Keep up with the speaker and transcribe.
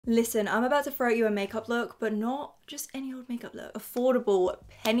Listen, I'm about to throw at you a makeup look, but not just any old makeup look. Affordable,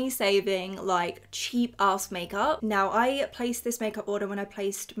 penny saving, like cheap ass makeup. Now, I placed this makeup order when I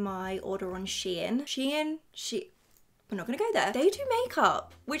placed my order on Shein. We're not gonna go there. They do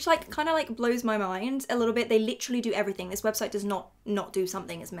makeup, which like kind of like blows my mind a little bit. They literally do everything. This website does not do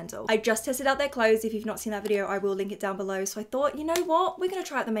something. It's mental. I just tested out their clothes. If you've not seen that video, I will link it down below. So I thought, you know what? We're gonna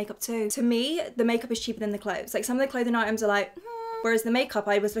try out the makeup too. To me, the makeup is cheaper than the clothes. Like some of the clothing items are like, whereas the makeup,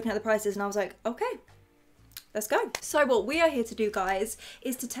 I was looking at the prices and I was like, okay, let's go. So what we are here to do, guys,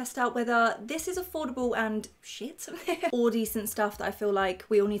 is to test out whether this is affordable and shit or decent stuff that I feel like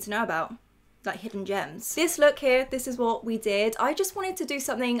we all need to know about. Like hidden gems. This look here, this is what we did. I just wanted to do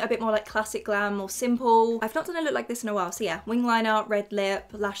something a bit more like classic glam, more simple. I've not done a look like this in a while, so yeah, wing liner, red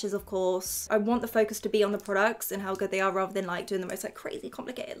lip, lashes of course. I want the focus to be on the products and how good they are rather than like doing the most like crazy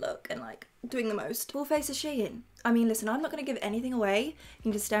complicated look and like doing the most. Full face of Shein. I mean, listen, I'm not gonna give anything away. You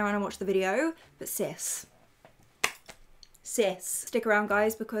can just stay around and watch the video, but sis, stick around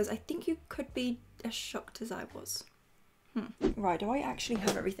guys, because I think you could be as shocked as I was. Right, do I actually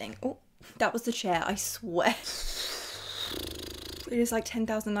have everything? Oh. That was the chair, I swear. It is like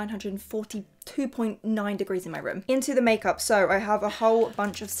 10,942.9 degrees in my room. Into the makeup. So I have a whole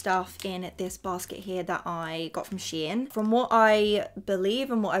bunch of stuff in this basket here that I got from Shein. From what I believe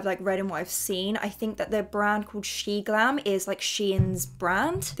and what I've like read and what I've seen, I think that their brand called She Glam is like Shein's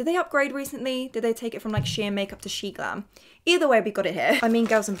brand. Did they upgrade recently? Did they take it from like Shein makeup to She Glam? Either way, we got it here. I mean,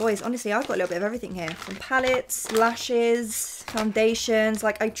 girls and boys, honestly, I've got a little bit of everything here. From palettes, lashes, foundations.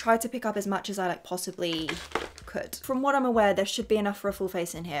 Like I tried to pick up as much as I like possibly could. From what I'm aware, there should be enough for a full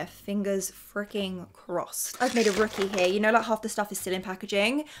face in here. Fingers freaking crossed. I've made a rookie here. You know, like half the stuff is still in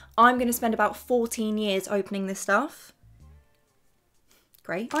packaging. I'm gonna spend about 14 years opening this stuff.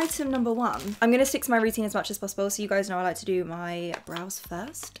 Great. Item number one. I'm gonna stick to my routine as much as possible, so you guys know I like to do my brows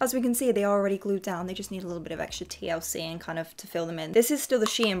first. As we can see, they are already glued down. They just need a little bit of extra TLC and kind of to fill them in. This is still the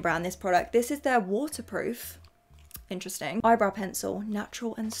Shein brand, this product. This is their waterproof. Interesting. Eyebrow pencil,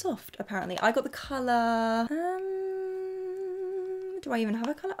 natural and soft, apparently. I got the colour, do I even have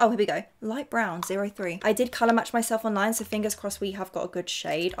a colour? Oh, here we go. Light brown, 03. I did colour match myself online, so fingers crossed we have got a good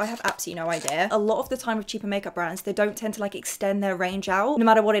shade. I have absolutely no idea. A lot of the time with cheaper makeup brands, they don't tend to like extend their range out. No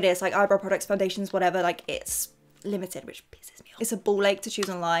matter what it is, like eyebrow products, foundations, whatever, like it's limited, which pisses me off. It's a ball ache to choose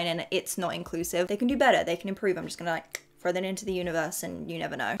online and it's not inclusive. They can do better, they can improve. I'm just gonna like throw that into the universe and you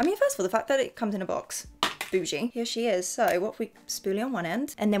never know. I mean, first of all, the fact that it comes in a box. Bougie. Here she is. So what if we spoolie on one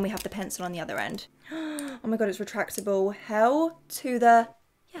end and then we have the pencil on the other end. Oh my god, it's retractable. Hell to the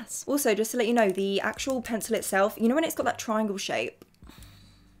yes. Also, just to let you know, the actual pencil itself, you know when it's got that triangle shape?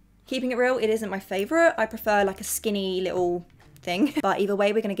 Keeping it real, it isn't my favourite. I prefer like a skinny little thing. But either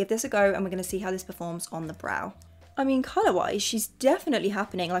way, we're going to give this a go and we're going to see how this performs on the brow. I mean, colour-wise, she's definitely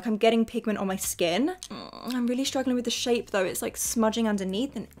happening. Like, I'm getting pigment on my skin. I'm really struggling with the shape, though. It's, like, smudging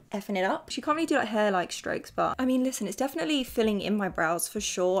underneath and effing it up. She can't really do, like, hair-like strokes, but... I mean, listen, it's definitely filling in my brows, for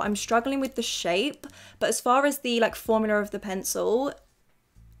sure. I'm struggling with the shape, but as far as the, like, formula of the pencil...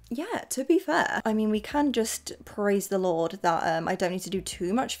 Yeah, to be fair, I mean, we can just praise the Lord that I don't need to do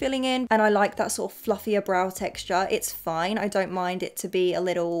too much filling in. And I like that sort of fluffier brow texture. It's fine. I don't mind it to be a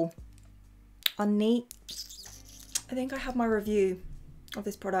little unneat. I think I have my review of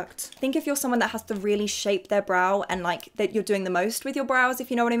this product. I think if you're someone that has to really shape their brow and like that you're doing the most with your brows,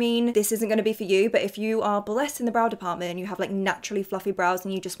 if you know what I mean, this isn't going to be for you. But if you are blessed in the brow department and you have like naturally fluffy brows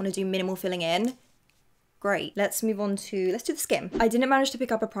and you just want to do minimal filling in, great. Let's move on to, let's do the skin. I didn't manage to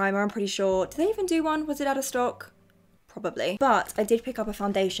pick up a primer, I'm pretty sure. Did they even do one? Was it out of stock? Probably. But I did pick up a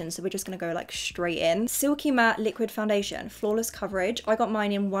foundation, so we're just gonna go like straight in. Silky Matte Liquid Foundation, flawless coverage. I got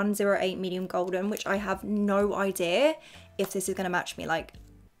mine in 108 medium golden, which I have no idea if this is gonna match me. Like,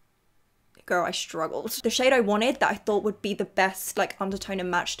 girl, I struggled. The shade I wanted that I thought would be the best like undertone and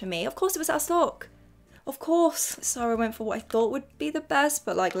match to me, of course it was out of stock. Of course. So I went for what I thought would be the best,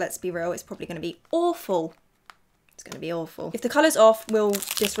 but like, let's be real, it's probably gonna be awful. It's gonna be awful. If the colour's off, we'll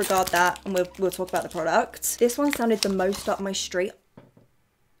disregard that and we'll talk about the product. This one sounded the most up my street.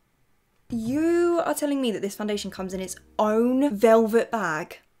 You are telling me that this foundation comes in its own velvet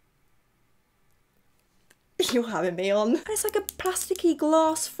bag? You're having me on. And it's like a plasticky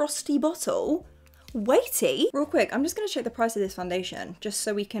glass frosty bottle. Weighty. Real quick, I'm just gonna check the price of this foundation just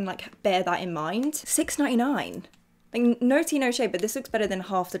so we can like bear that in mind. $6.99. Like, no tea, no shade, but this looks better than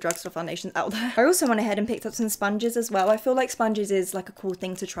half the drugstore foundations out there. I also went ahead and picked up some sponges as well. I feel like sponges is like a cool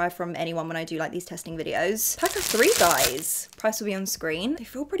thing to try from anyone when I do like these testing videos. Pack of 3, guys. Price will be on screen. They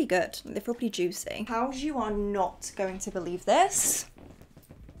feel pretty good. They feel pretty juicy. How you are not going to believe this?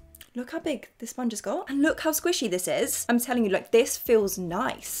 Look how big this sponge has got. And look how squishy this is. I'm telling you, like, this feels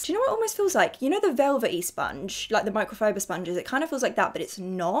nice. Do you know what it almost feels like? You know the velvety sponge, like the microfiber sponges? It kind of feels like that, but it's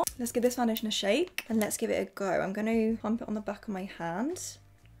not. Let's give this foundation a shake and let's give it a go. I'm going to pump it on the back of my hand.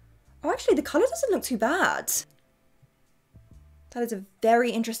 Oh, actually, the colour doesn't look too bad. That is a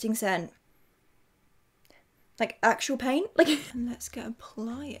very interesting scent. Like actual paint. Like, and let's get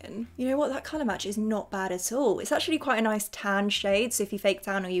applying. You know what? That colour match is not bad at all. It's actually quite a nice tan shade. So if you fake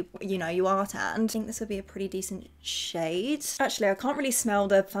tan or you know, you are tanned, I think this would be a pretty decent shade. Actually, I can't really smell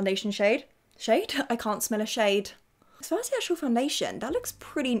the foundation shade. I can't smell a shade. As far as the actual foundation, that looks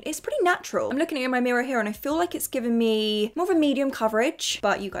it's pretty natural. I'm looking at it in my mirror here and I feel like it's giving me more of a medium coverage,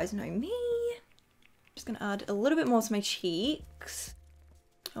 but you guys know me. I'm just gonna add a little bit more to my cheeks.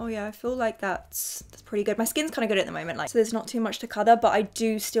 Oh yeah, I feel like that's pretty good. My skin's kind of good at the moment, like, so there's not too much to colour, but I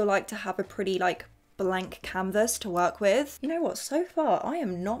do still like to have a pretty like blank canvas to work with. You know what, so far I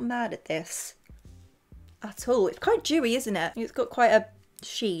am not mad at this at all. It's quite dewy, isn't it? It's got quite a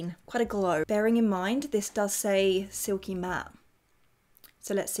sheen, quite a glow. Bearing in mind, this does say Silky Matte.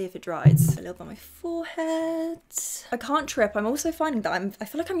 So let's see if it dries. A little bit on my forehead. I can't trip. I'm also finding that I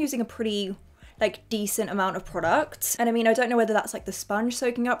feel like I'm using a pretty like decent amount of product. And I mean, I don't know whether that's like the sponge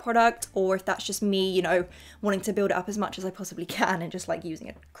soaking up product or if that's just me, you know, wanting to build it up as much as I possibly can and just like using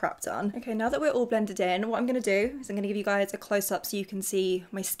a crap ton. Okay, now that we're all blended in, what I'm gonna do is I'm gonna give you guys a close-up so you can see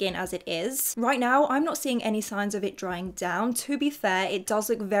my skin as it is. Right now, I'm not seeing any signs of it drying down. To be fair, it does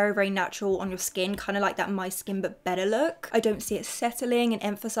look very, very natural on your skin, kind of like that My Skin But Better look. I don't see it settling and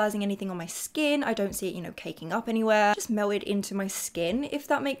emphasizing anything on my skin. I don't see it, you know, caking up anywhere. Just melted into my skin, if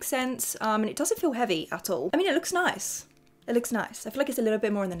that makes sense. And it doesn't feel heavy at all. I mean, it looks nice. It looks nice. I feel like it's a little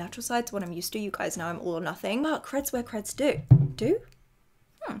bit more on the natural side to what I'm used to. You guys know I'm all or nothing. But creds where creds do.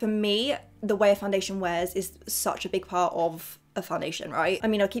 For me, the way a foundation wears is such a big part of a foundation, right? I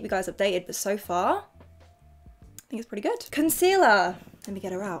mean, I'll keep you guys updated, but so far, I think it's pretty good. Concealer. Let me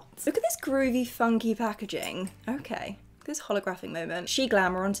get her out. Look at this groovy, funky packaging. Okay. This holographic moment. She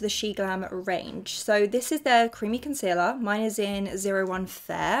Glam, we're onto the She Glam range. So this is their creamy concealer. Mine is in 01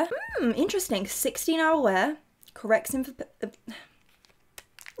 Fair. Interesting. 16-hour wear. Corrects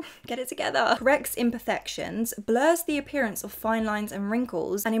get it together. Corrects imperfections, blurs the appearance of fine lines and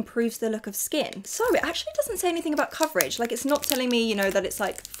wrinkles, and improves the look of skin. So it actually doesn't say anything about coverage. Like, it's not telling me, you know, that it's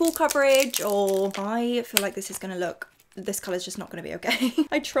like full coverage, or I feel like this is gonna look, this color's just not gonna be okay.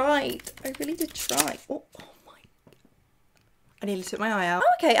 I tried. I really did try. Oh. I nearly took my eye out.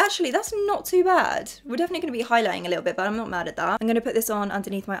 Oh, okay, actually, that's not too bad. We're definitely going to be highlighting a little bit, but I'm not mad at that. I'm going to put this on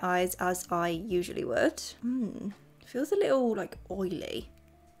underneath my eyes as I usually would. Feels a little, like, oily.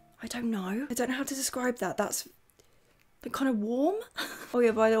 I don't know. I don't know how to describe that. That's kind of warm. Oh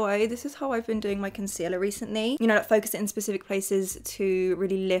yeah, by the way, this is how I've been doing my concealer recently. You know, like, focus it in specific places to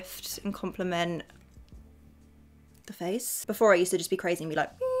really lift and complement the face. Before I used to just be crazy and be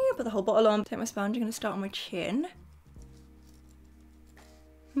like, put the whole bottle on. Take my sponge, I'm going to start on my chin.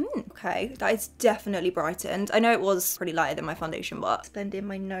 Okay, that is definitely brightened. I know it was pretty lighter than my foundation, but blend in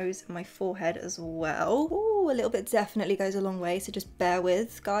my nose and my forehead as well. Ooh, a little bit definitely goes a long way, so just bear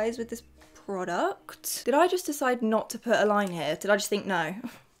with, guys, with this product. Did I just decide not to put a line here? Did I just think no?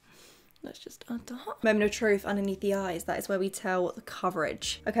 Let's just add that. Moment of truth underneath the eyes. That is where we tell the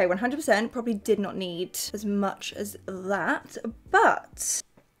coverage. Okay, 100% probably did not need as much as that, but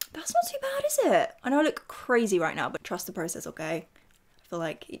that's not too bad, is it? I know I look crazy right now, but trust the process, okay? Feel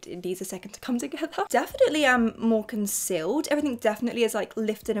like it needs a second to come together. Definitely am more concealed. Everything definitely is like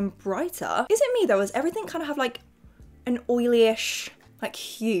lifted and brighter. Is it me though? Does everything kind of have like an oilyish like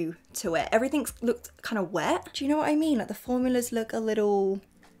hue to it? Everything's looked kind of wet. Do you know what I mean? Like the formulas look a little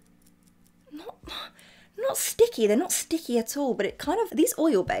not sticky. They're not sticky at all, but it kind of, these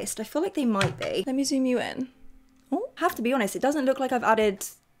oil based, I feel like they might be. Let me zoom you in. Oh, have to be honest, it doesn't look like I've added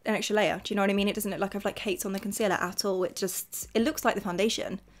an extra layer. Do you know what I mean? It doesn't look like I've like caked on the concealer at all. It looks like the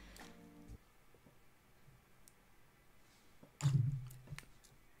foundation.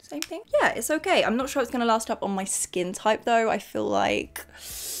 Same thing. Yeah, it's okay. I'm not sure it's gonna last up on my skin type though. I feel like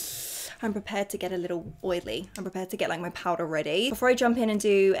I'm prepared to get a little oily. I'm prepared to get like my powder ready. Before I jump in and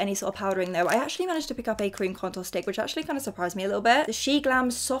do any sort of powdering though, I actually managed to pick up a cream contour stick, which actually kind of surprised me a little bit. The She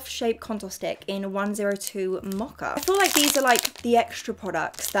Glam Soft Shape Contour Stick in 102 Mocha. I feel like these are like the extra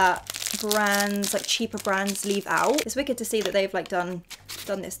products that brands, like cheaper brands, leave out. It's wicked to see that they've like done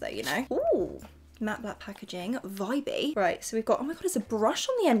this though, you know? Ooh, matte black packaging, vibey. Right, so we've got, oh my god, there's a brush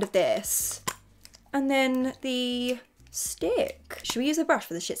on the end of this. And then the stick. Should we use a brush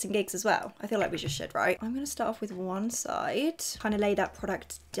for the shits and gigs as well? I feel like we just should, right? I'm gonna start off with one side, kind of lay that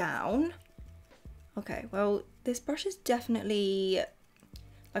product down. Okay, well, this brush is definitely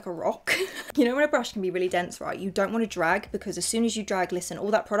like a rock. You know when a brush can be really dense, right? You don't want to drag, because as soon as you drag, listen,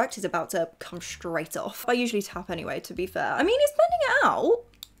 all that product is about to come straight off. I usually tap anyway, to be fair. I mean, it's blending it out.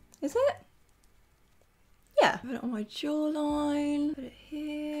 Is it? Yeah. Put it on my jawline. Put it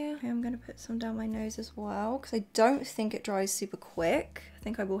here. Okay, I'm going to put some down my nose as well, because I don't think it dries super quick. I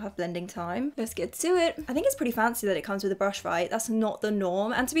think I will have blending time. Let's get to it. I think it's pretty fancy that it comes with a brush, right? That's not the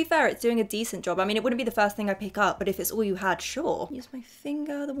norm. And to be fair, it's doing a decent job. I mean, it wouldn't be the first thing I pick up, but if it's all you had, sure. Use my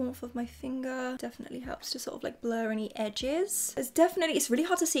finger, the warmth of my finger. Definitely helps to sort of like blur any edges. It's really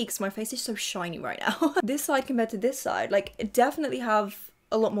hard to see because my face is so shiny right now. This side compared to this side, like, it definitely have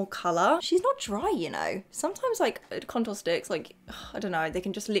a lot more colour. She's not dry, you know. Sometimes like contour sticks, like, I don't know, they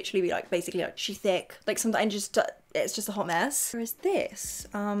can just literally be like, basically like, she's thick. Like sometimes it's just a hot mess. Whereas this,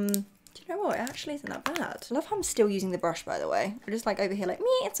 do you know what? It actually isn't that bad. I love how I'm still using the brush, by the way. I'm just like over here like, me,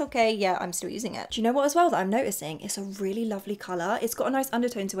 it's okay. Yeah, I'm still using it. Do you know what as well that I'm noticing? It's a really lovely colour. It's got a nice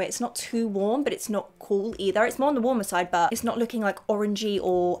undertone to it. It's not too warm, but it's not cool either. It's more on the warmer side, but it's not looking like orangey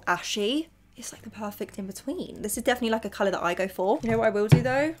or ashy. It's like the perfect in between. This is definitely like a colour that I go for. You know what I will do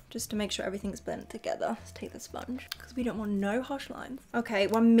though? Just to make sure everything's blended together. Let's take the sponge, because we don't want no harsh lines. Okay,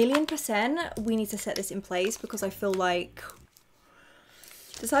 1,000,000% we need to set this in place, because I feel like...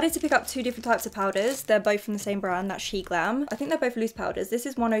 Decided to pick up two different types of powders. They're both from the same brand, that's She Glam. I think they're both loose powders. This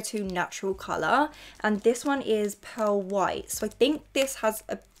is 102 Natural Colour, and this one is Pearl White. So I think this has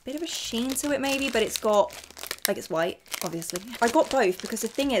a bit of a sheen to it maybe, but it's got... like it's white, obviously. I got both because the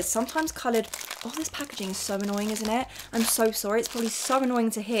thing is, sometimes coloured... Oh, this packaging is so annoying, isn't it? I'm so sorry. It's probably so annoying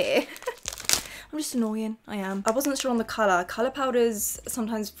to hear. I'm just annoying. I am. I wasn't sure on the colour. Colour powders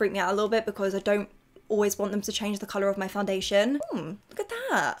sometimes freak me out a little bit because I don't always want them to change the colour of my foundation. Look at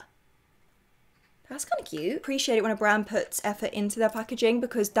that. That's kind of cute. Appreciate it when a brand puts effort into their packaging,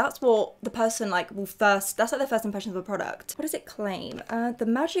 because that's what the person like will first, that's like their first impression of a product. What does it claim? The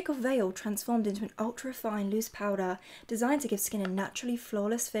magic of veil transformed into an ultra fine loose powder designed to give skin a naturally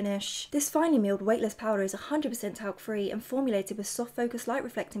flawless finish. This finely milled weightless powder is 100% talc free and formulated with soft focus light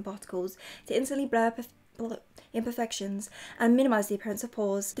reflecting particles to instantly blur imperfections and minimize the appearance of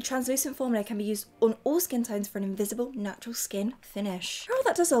pores. The translucent formula can be used on all skin tones for an invisible natural skin finish. Oh,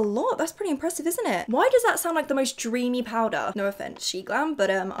 that does a lot. That's pretty impressive, isn't it? Why does that sound like the most dreamy powder? No offense, She Glam,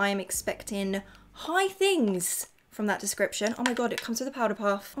 but I am expecting high things from that description. Oh my god, it comes with a powder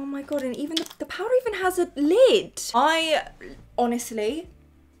puff. Oh my god, and even the powder even has a lid. I honestly,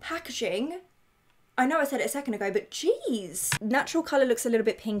 packaging, I know I said it a second ago, but geez. Natural colour looks a little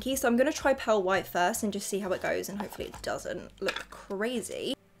bit pinky, so I'm going to try Pearl White first and just see how it goes, and hopefully it doesn't look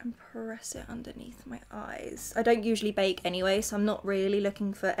crazy. And press it underneath my eyes. I don't usually bake anyway, so I'm not really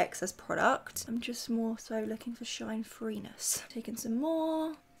looking for excess product. I'm just more so looking for shine freeness. Taking some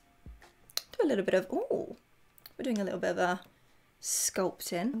more. Do a little bit of, ooh, we're doing a little bit of a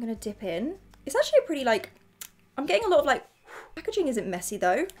sculpting. I'm going to dip in. It's actually a pretty like, I'm getting a lot of like, packaging isn't messy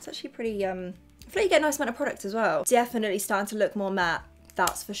though. It's actually pretty, I feel like you get a nice amount of product as well. Definitely starting to look more matte,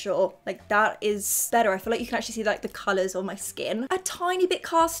 that's for sure. Like that is better. I feel like you can actually see like the colours on my skin. A tiny bit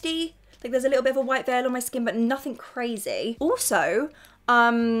casty. Like there's a little bit of a white veil on my skin, but nothing crazy. Also,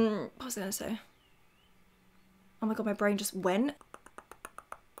 what was I gonna say? Oh my god, my brain just went.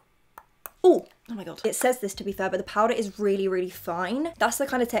 Oh my god. It says this to be fair, but the powder is really, really fine. That's the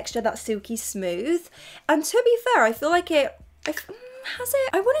kind of texture that's silky smooth. And to be fair, I feel like has it?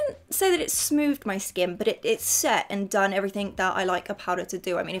 I wouldn't say that it's smoothed my skin, but it's set and done everything that I like a powder to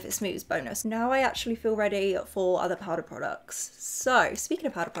do. I mean, if it smooths, bonus. Now I actually feel ready for other powder products. So speaking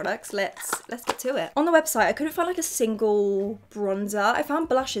of powder products, let's get to it. On the website, I couldn't find like a single bronzer. I found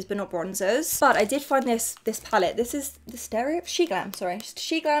blushes, but not bronzers. But I did find this palette. This is the She Glam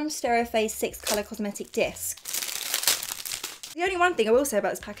Stereo Phase 6 Color Cosmetic Disc. The only one thing I will say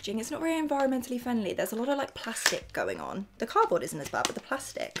about this packaging, it's not very environmentally friendly. There's a lot of like plastic going on. The cardboard isn't as bad, but the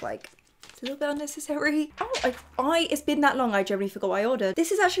plastic, like, it's a little bit unnecessary. Oh, it's been that long, I generally forgot what I ordered.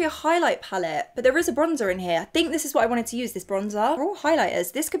 This is actually a highlight palette, but there is a bronzer in here. I think this is what I wanted to use, this bronzer. They're all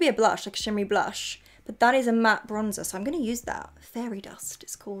highlighters. This could be a blush, like a shimmery blush, but that is a matte bronzer, so I'm gonna use that. Fairy Dust,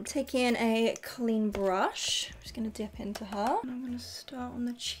 it's called. Taking a clean brush, I'm just gonna dip into her. And I'm gonna start on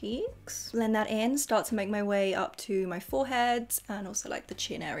the cheeks. Blend that in, start to make my way up to my forehead and also like the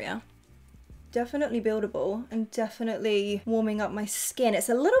chin area. Definitely buildable and definitely warming up my skin. It's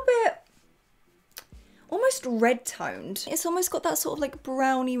a little bit almost red toned. It's almost got that sort of like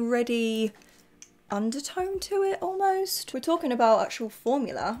browny reddy undertone to it almost. We're talking about actual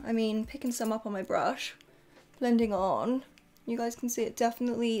formula. I mean, picking some up on my brush, blending on. You guys can see it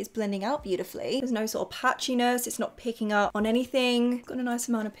definitely is blending out beautifully. There's no sort of patchiness. It's not picking up on anything. Got a nice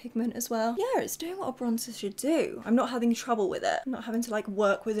amount of pigment as well. Yeah, it's doing what a bronzer should do. I'm not having trouble with it. I'm not having to like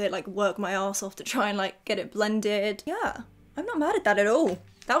work with it, like work my ass off to try and like get it blended. Yeah, I'm not mad at that at all.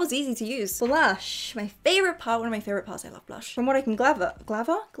 That was easy to use. Blush, my favorite part, one of my favorite parts. I love blush. From what I can gather,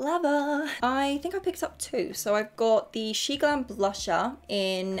 I think I picked up two. So I've got the She Glam blusher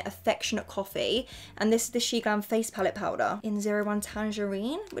in Affectionate Coffee, and this is the She Glam face palette powder in 01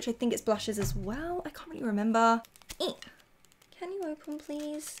 Tangerine, which I think it's blushes as well. I can't really remember. Can you open,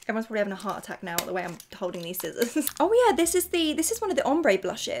 please? Everyone's probably having a heart attack now the way I'm holding these scissors. Oh yeah, this is one of the ombre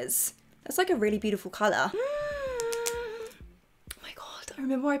blushes. That's like a really beautiful color. I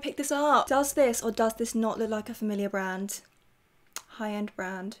remember where I picked this up. Does this or does this not look like a familiar brand? High-end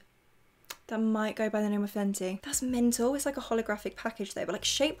brand. That might go by the name of Fenty. That's mental. It's like a holographic package though, but like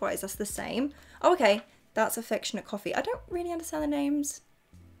shape-wise, that's the same. Oh, okay. That's Affectionate Coffee. I don't really understand the names.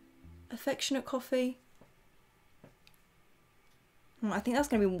 Affectionate Coffee. I think that's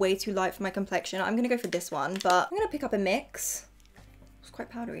going to be way too light for my complexion. I'm going to go for this one, but I'm going to pick up a mix. It's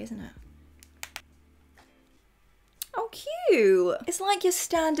quite powdery, isn't it? Oh, cute. It's like your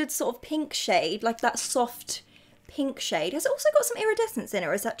standard sort of pink shade, like that soft pink shade. Has it also got some iridescence in it,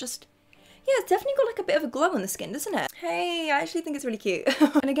 or is that just... Yeah, it's definitely got like a bit of a glow on the skin, doesn't it? Hey, I actually think it's really cute.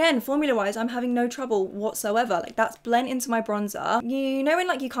 And again, formula-wise, I'm having no trouble whatsoever. Like, that's blend into my bronzer. You know when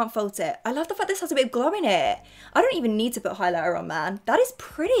like you can't fault it? I love the fact this has a bit of glow in it. I don't even need to put highlighter on, man. That is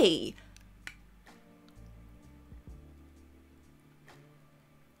pretty.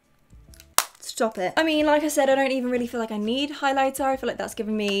 Stop it. I mean, like I said, I don't even really feel like I need highlighter. I feel like that's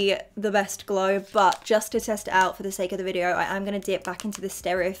giving me the best glow, but just to test it out for the sake of the video, I am going to dip back into this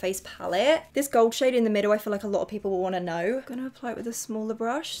Stereo Face palette. This gold shade in the middle, I feel like a lot of people will want to know. I'm going to apply it with a smaller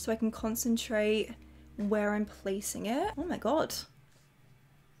brush so I can concentrate where I'm placing it. Oh my god.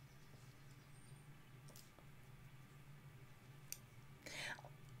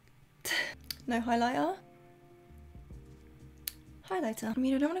 No highlighter. Highlighter. I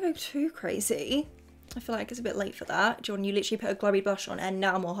mean, I don't want to go too crazy. I feel like it's a bit late for that. Jordan, you literally put a glowy blush on and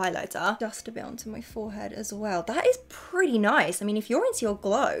now more highlighter. Just a bit onto my forehead as well. That is pretty nice. I mean, if you're into your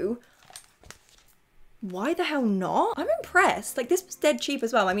glow, why the hell not? I'm impressed. Like, this was dead cheap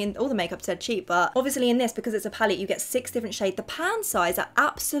as well. I mean, all the makeup's dead cheap, but obviously in this, because it's a palette, you get 6 different shades. The pan size are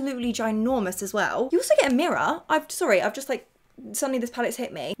absolutely ginormous as well. You also get a mirror. I've just like, suddenly this palette's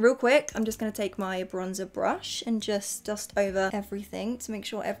hit me. Real quick, I'm just going to take my bronzer brush and just dust over everything to make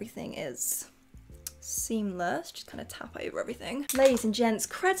sure everything is seamless. Just kind of tap over everything. Ladies and gents,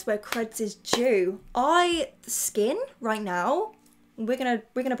 creds where creds is due. The skin right now, we're gonna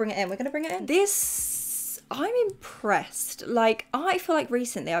bring it in. We're gonna bring it in. This, I'm impressed. Like, I feel like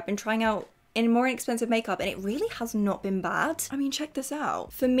recently I've been trying out in more inexpensive makeup and it really has not been bad. I mean, check this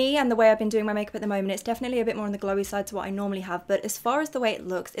out. For me and the way I've been doing my makeup at the moment, it's definitely a bit more on the glowy side to what I normally have, but as far as the way it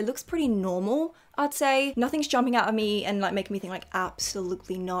looks pretty normal, I'd say. Nothing's jumping out at me and like making me think like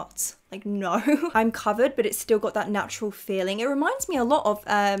absolutely not. Like, no. I'm covered, but it's still got that natural feeling. It reminds me a lot of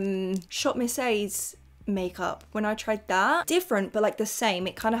Shop Miss A's makeup when I tried that. Different, but like the same.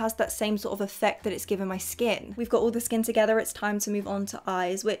 It kind of has that same sort of effect that it's given my skin. We've got all the skin together. It's time to move on to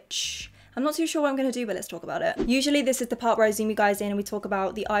eyes, which I'm not too sure what I'm going to do, but let's talk about it. Usually this is the part where I zoom you guys in and we talk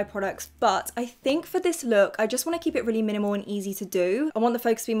about the eye products, but I think for this look, I just want to keep it really minimal and easy to do. I want the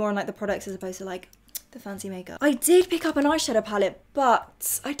focus to be more on like the products as opposed to like the fancy makeup. I did pick up an eyeshadow palette,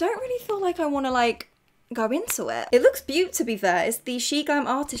 but I don't really feel like I want to like go into it. It looks beautiful, to be fair. It's the She Glam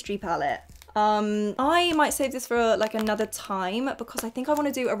Artistry palette. I might save this for like another time because I think I want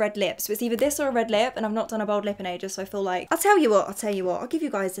to do a red lip. So it's either this or a red lip, and I've not done a bold lip in ages, so I feel like I'll tell you what, I'll give you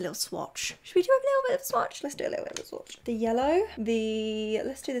guys a little swatch. Should we do a little bit of a swatch? Let's do a little bit of a swatch. The yellow,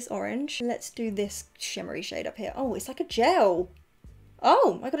 let's do this orange. Let's do this shimmery shade up here. Oh, it's like a gel.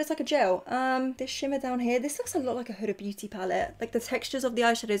 Oh my god, it's like a gel. This shimmer down here, this looks a lot like a Huda Beauty palette. Like the textures of the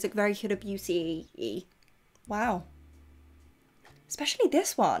eyeshadows look very Huda Beauty-y. Wow. Especially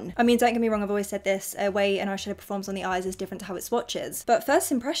this one. I mean, don't get me wrong, I've always said this, a way an eyeshadow performs on the eyes is different to how it swatches. But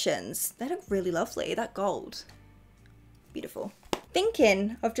first impressions, they look really lovely. That gold, beautiful.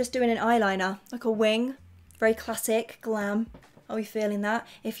 Thinking of just doing an eyeliner, like a wing, very classic, glam. Are we feeling that?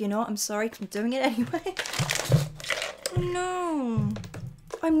 If you're not, I'm sorry, because I'm doing it anyway. Oh no.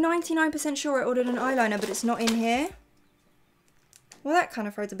 I'm 99% sure I ordered an eyeliner, but it's not in here. Well, that kind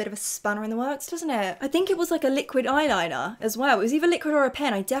of throws a bit of a spanner in the works, doesn't it? I think it was like a liquid eyeliner as well. It was either liquid or a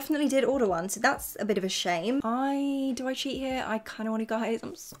pen. I definitely did order one, so that's a bit of a shame. Do I cheat here? I kind of want to, guys.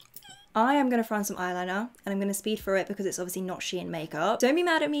 I'm sorry. I am going to find some eyeliner and I'm going to speed through it because it's obviously not Shein makeup. Don't be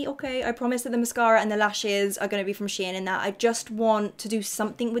mad at me, okay? I promise that the mascara and the lashes are going to be from Shein and that. I just want to do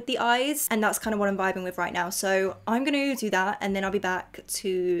something with the eyes and that's kind of what I'm vibing with right now. So I'm going to do that and then I'll be back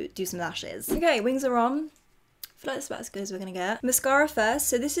to do some lashes. Okay, wings are on. I feel like that's about as good as we're gonna get. Mascara first.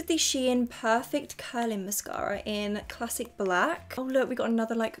 So this is the Shein Perfect Curling Mascara in Classic Black. Oh look, we got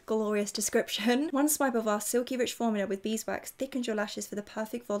another like glorious description. One swipe of our silky rich formula with beeswax thickens your lashes for the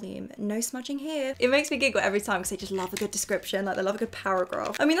perfect volume. No smudging here. It makes me giggle every time because they just love a good description. Like they love a good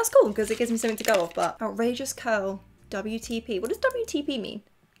paragraph. I mean, that's cool because it gives me something to go off, but outrageous curl, WTP. What does WTP mean?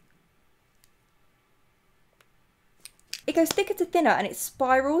 It goes thicker to thinner and it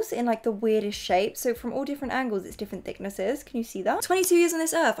spirals in like the weirdest shape. So from all different angles, it's different thicknesses. Can you see that? 22 years on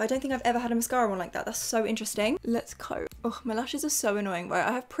this earth. I don't think I've ever had a mascara one like that. That's so interesting. Let's go. Oh, my lashes are so annoying, right?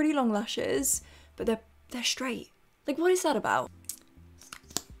 I have pretty long lashes, but they're straight. Like, what is that about?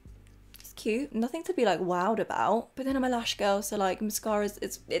 Cute, nothing to be like wowed about, but then I'm a lash girl, so like mascaras,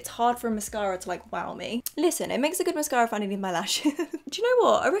 it's hard for a mascara to like wow me. Listen, it makes a good mascara if I need my lashes. Do you know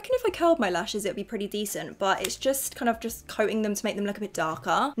what? I reckon if I curled my lashes it'd be pretty decent, but it's just kind of just coating them to make them look a bit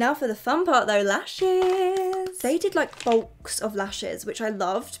darker. Now for the fun part though, lashes. They did like bulks of lashes, which I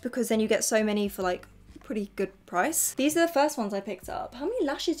loved because then you get so many for like pretty good price. These are the first ones I picked up. How many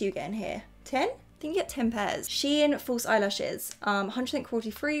lashes do you get in here? 10? I think you get 10 pairs. Shein false eyelashes, 100% cruelty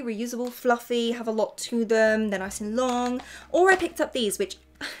free, reusable, fluffy, have a lot to them, they're nice and long. Or I picked up these, which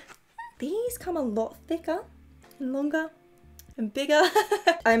these come a lot thicker and longer and bigger.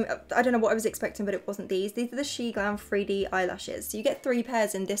 I don't know what I was expecting, but it wasn't these. These are the She Glam 3D eyelashes. So you get 3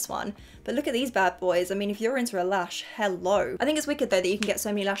 pairs in this one, but look at these bad boys. I mean, if you're into a lash, hello. I think it's wicked though that you can get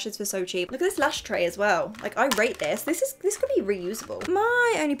so many lashes for so cheap. Look at this lash tray as well. Like I rate this. This could be reusable.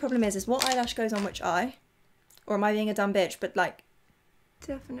 My only problem is what eyelash goes on which eye? Or am I being a dumb bitch? But like,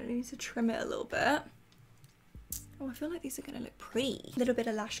 definitely need to trim it a little bit. Oh, I feel like these are gonna look pretty. A little bit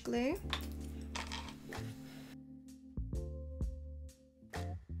of lash glue.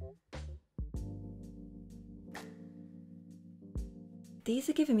 These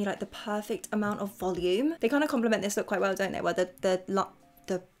are giving me like the perfect amount of volume. They kind of complement this look quite well, don't they? Where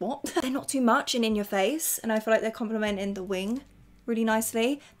the what? They're not too much and in your face, and I feel like they're complementing the wing really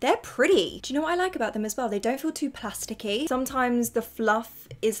nicely. They're pretty. Do you know what I like about them as well? They don't feel too plasticky. Sometimes the fluff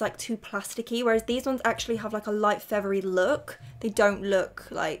is like too plasticky, whereas these ones actually have like a light feathery look. They don't look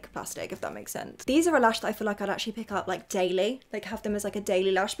like plastic, if that makes sense. These are a lash that I feel like I'd actually pick up like daily, like have them as like a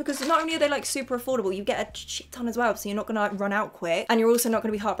daily lash, because not only are they like super affordable, you get a shit ton as well, so you're not gonna like run out quick, and you're also not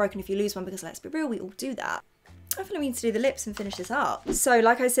gonna be heartbroken if you lose one, because let's be real, we all do that. I feel like we need to do the lips and finish this up. So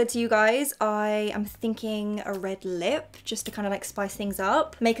like I said to you guys, I am thinking a red lip just to kind of like spice things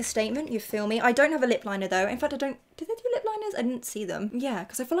up, make a statement, you feel me? I don't have a lip liner though. In fact, did they do lip liners? I didn't see them. Yeah,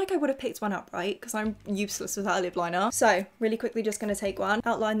 because I feel like I would have picked one up, right? Because I'm useless without a lip liner. So really quickly, just going to take one,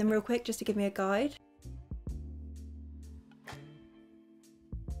 outline them real quick just to give me a guide.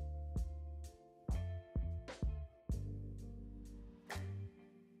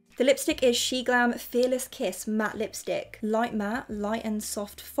 The lipstick is She Glam Fearless Kiss Matte Lipstick. Light matte, light and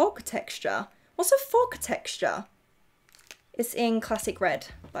soft fog texture. What's a fog texture? It's in Classic Red,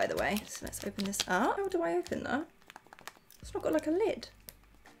 by the way. So let's open this up. How do I open that? It's not got like a lid.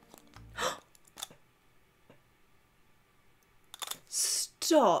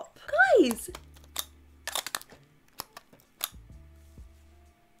 Stop. Guys!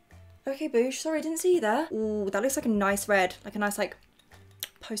 Okay, boosh. Sorry, I didn't see you there. Ooh, that looks like a nice red. Like a nice, like,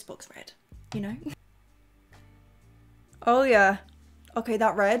 postbox red, you know? Oh yeah. Okay,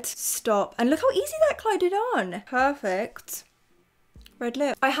 that red. Stop. And look how easy that glided on. Perfect. Red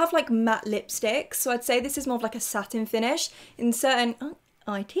lip. I have like matte lipsticks, so I'd say this is more of like a satin finish. In certain,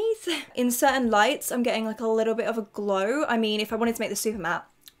 in certain lights, I'm getting like a little bit of a glow. I mean, if I wanted to make this super matte,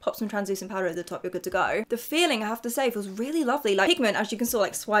 pop some translucent powder at the top, you're good to go. The feeling, I have to say, feels really lovely. Like pigment, as you can see,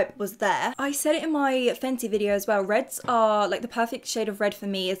 like swipe was there. I said it in my Fenty video as well. Reds are like the perfect shade of red for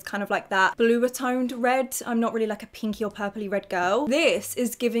me is kind of like that bluer toned red. I'm not really like a pinky or purpley red girl. This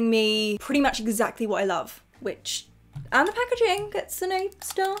is giving me pretty much exactly what I love, which, and the packaging gets an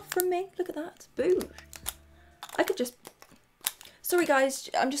A-star from me. Look at that. Boo. I could just, sorry guys,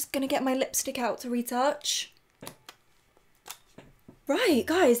 I'm just gonna get my lipstick out to retouch. Right,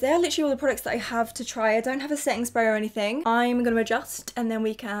 guys, they are literally all the products that I have to try. I don't have a setting spray or anything. I'm going to adjust and then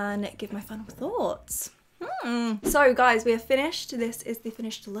we can give my final thoughts. So, guys, we are finished. This is the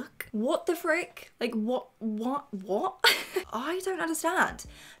finished look. What the frick? Like, what? I don't understand.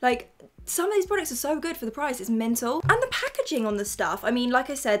 Like, some of these products are so good for the price. It's mental. And the packaging on the stuff. I mean, like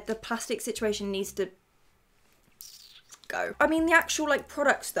I said, the plastic situation needs to go. I mean, the actual like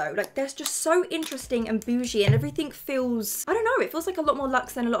products though, like they're just so interesting and bougie, and everything feels, I don't know, it feels like a lot more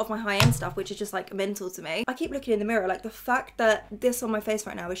luxe than a lot of my high-end stuff, which is just like mental to me. I keep looking in the mirror, like the fact that this on my face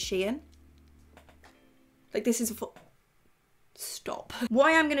right now is Shein. Like this is for... Stop. What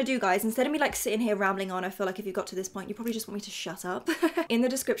I am gonna do, guys, instead of me like sitting here rambling on, I feel like if you got to this point, you probably just want me to shut up. In the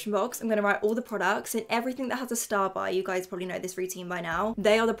description box, I'm gonna write all the products, and everything that has a star by, you guys probably know this routine by now.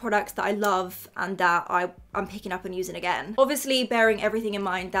 They are the products that I love and that I'm picking up and using again. Obviously, bearing everything in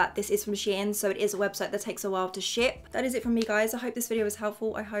mind that this is from Shein, so it is a website that takes a while to ship. That is it from me, guys. I hope this video was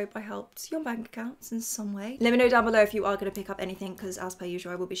helpful. I hope I helped your bank accounts in some way. Let me know down below if you are gonna pick up anything, because as per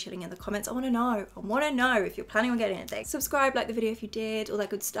usual, I will be chilling in the comments. I wanna know if you're planning on getting anything. Subscribe, like the video if you did, all that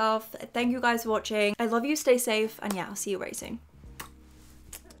good stuff. Thank you guys for watching. I love you, stay safe, and yeah, I'll see you very soon.